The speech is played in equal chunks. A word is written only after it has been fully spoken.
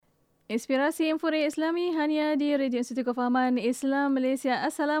Inspirasi Infuri Islami hanya di Radio Institut Kefahaman Islam Malaysia.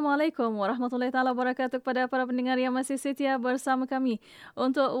 Assalamualaikum warahmatullahi taala wabarakatuh kepada para pendengar yang masih setia bersama kami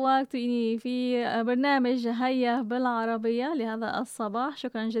untuk waktu ini في برنامج هيا بالعربية لهذا الصباح.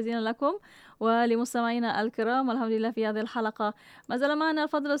 شكرا جزيلا لكم ولمستمعينا الكرام. والحمد لله في هذه الحلقة ما زال معنا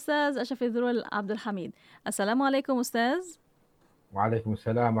الفضل الأستاذ أشرف الذرول عبد الحميد. السلام عليكم أستاذ. وعليكم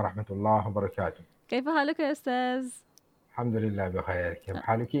السلام ورحمة الله وبركاته. كيف حالك يا أستاذ؟ الحمد لله بخير. كيف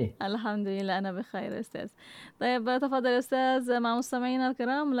حالك؟ الحمد لله أنا بخير أستاذ. طيب تفضل أستاذ مع مستمعينا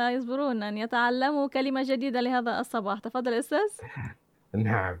الكرام لا يصبرون أن يتعلموا كلمة جديدة لهذا الصباح. تفضل أستاذ.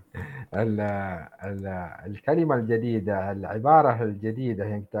 نعم. الكلمة الجديدة، العبارة الجديدة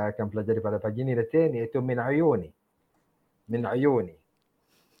yang kita akan pelajari pada pagi ini iaitu min ayuni. Min ayuni.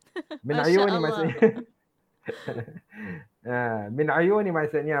 Min ayuni maksudnya min ayuni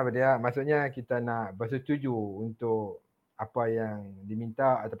maksudnya apa dia? Maksudnya kita nak bersetuju untuk apa yang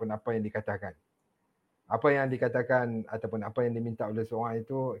diminta ataupun apa yang dikatakan. Apa yang dikatakan ataupun apa yang diminta oleh seorang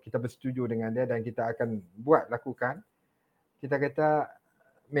itu kita bersetuju dengan dia dan kita akan buat lakukan. Kita kata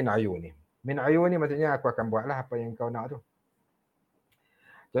min ayuni. Min ayuni maksudnya aku akan buatlah apa yang kau nak tu.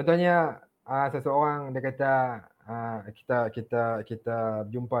 Contohnya seseorang dia kata kita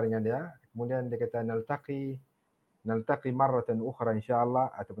berjumpa dengan dia, kemudian dia kata naltaqi marratan ukhra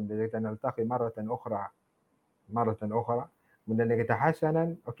insyaallah, ataupun dia kata naltaqi marratan ukhra. Kemudian dia kata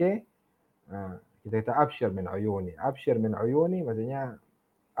hasanan, okey. Kita kata abshir min ayuni. Abshir min ayuni maksudnya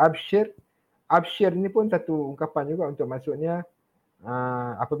abshir. Abshir ni pun satu ungkapan juga untuk maksudnya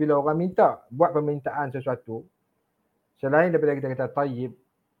apabila orang minta buat permintaan sesuatu, selain daripada kita kata tayyib,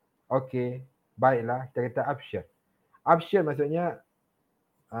 okey, baiklah, kita kata abshir. Abshir maksudnya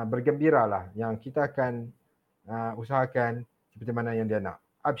bergembiralah, yang kita akan usahakan seperti mana yang dia nak.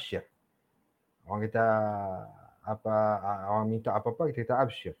 Abshir. Orang kata orang minta apa-apa, kita kata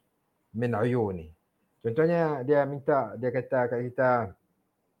abshir min ayuni. Contohnya dia minta, dia kata kat kita,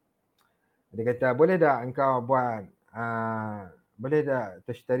 dia kata boleh tak engkau buat boleh tak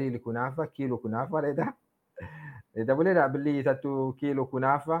tashtari li kunafa, kilo kunafa, dia kata boleh tak beli 1 kilo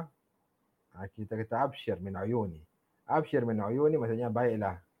kunafa. Kita kata abshir min ayuni. Abshir min ayuni maksudnya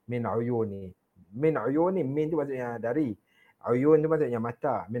baiklah, min ayuni. Min ayuni, min tu maksudnya dari, ayun tu maksudnya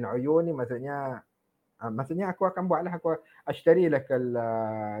mata. Min ayuni maksudnya aku akan buatlah, aku ashtari lakal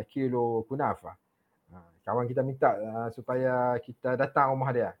kilo kunafa. Kawan kita minta supaya kita datang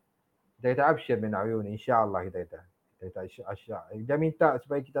rumah dia. Kita kata abshir min ayuni, insya-Allah kita kata. Dia minta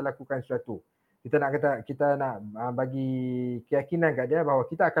supaya kita lakukan sesuatu. Kita nak bagi keyakinan kat dia bahawa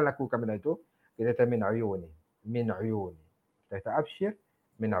kita akan lakukan benda itu. Kita kata min ayuni. Min ayuni. Kita kata abshir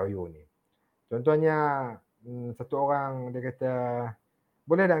min ayuni. Contohnya satu orang dia kata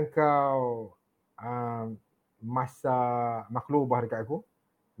boleh tak engkau masak maklubah dekat aku.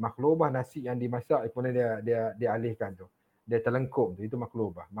 Maklubah, nasi yang dimasak kemudian dia alihkan tu. Dia telengkup tu, itu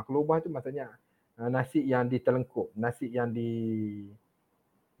maklubah. Maklubah tu maksudnya nasi yang ditelengkup, nasi yang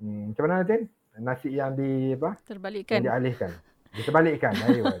macam mana Tin? Nasi yang terbalikkan. Yang dialihkan. Diterbalikkan.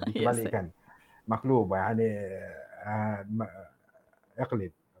 Diterbalikkan. Maklubah yani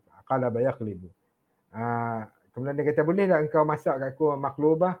yaqlib. Qalaba yaqlibu. Kemudian dia kata boleh tak engkau masak kat aku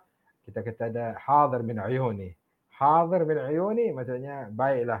maklubah? Kita kata ada hadir min ayuni. Hadir min ayuni maksudnya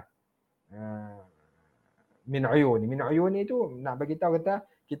baiklah. Min ayuni. Min ayuni tu nak bagi tahu kata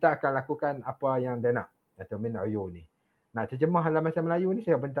kita akan lakukan apa yang dia nak. Atau min ayuni. Nak terjemah dalam bahasa Melayu ni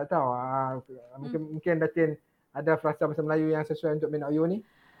saya pun tak tahu. Mungkin Datin ada frasa bahasa Melayu yang sesuai untuk min ayuni.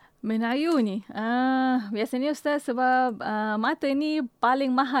 Min ayuni. Biasanya Ustaz sebab mata ni paling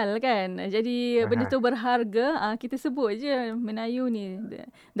mahal kan. Jadi benda tu berharga, kita sebut je min ayuni.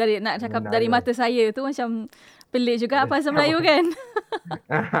 Dari nak cakap dari mata saya tu macam pelik juga apa bahasa Melayu kan.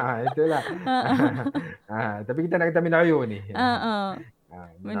 Itulah. Tapi kita nak kata min ayuni.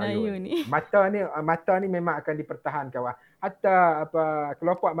 Min ayuni. Mata ni memang akan dipertahankan. Hatta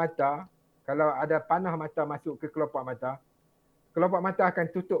kelopak mata, kalau ada panah mata masuk ke kelopak mata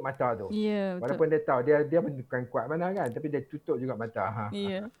akan tutup mata tu. Ya, betul. Walaupun dia tahu dia bukan kuat mana kan, tapi dia tutup juga mata.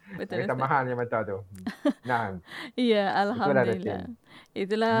 Ya, betul. Kita mahalnya mata tu. Nah. Ya, alhamdulillah.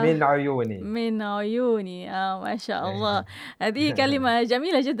 Itulah min ayuni. من عيوني ما شاء الله. هذه كلمة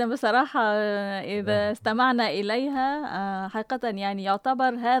جميلة جدا بصراحة. إذا استمعنا إليها حقيقة يعني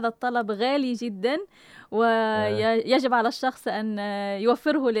يعتبر هذا الطلب غالي جدا ويجب على الشخص أن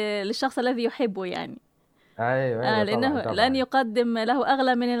يوفره للشخص الذي يحبه يعني. أيوة لأنه طبعاً. لن يقدم له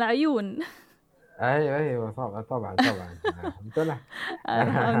أغلى من العيون. ايوه طبعا betul lah.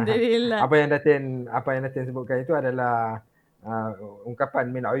 Alhamdulillah. Apa yang Datin sebutkan itu adalah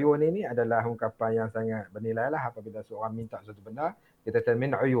ungkapan min ayun ini adalah ungkapan yang sangat bernilai lah apabila seorang minta sesuatu benda Kita kata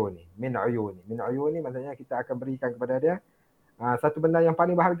min uyuni. Min uyuni maksudnya kita akan berikan kepada dia satu benda yang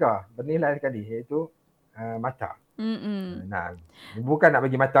paling berharga, bernilai sekali, iaitu mata. Nah, bukan nak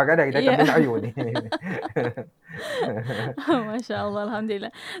bagi mata ke dia, kita kata min uyuni. ما شاء الله الحمد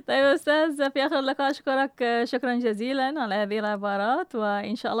لله. طيب أستاذ، في آخر اللقاء أشكرك شكرا جزيلا على هذه العبارات،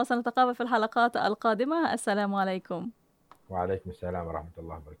 وإن شاء الله سنتقابل في الحلقات القادمة. السلام عليكم. وعليكم السلام ورحمة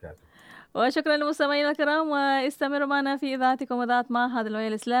الله وبركاته. وشكرا للمستمعين الكرام، واستمروا معنا في إذاعتكم إذاعة معهد الوعي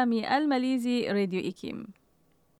الإسلامي الماليزي راديو إيكيم.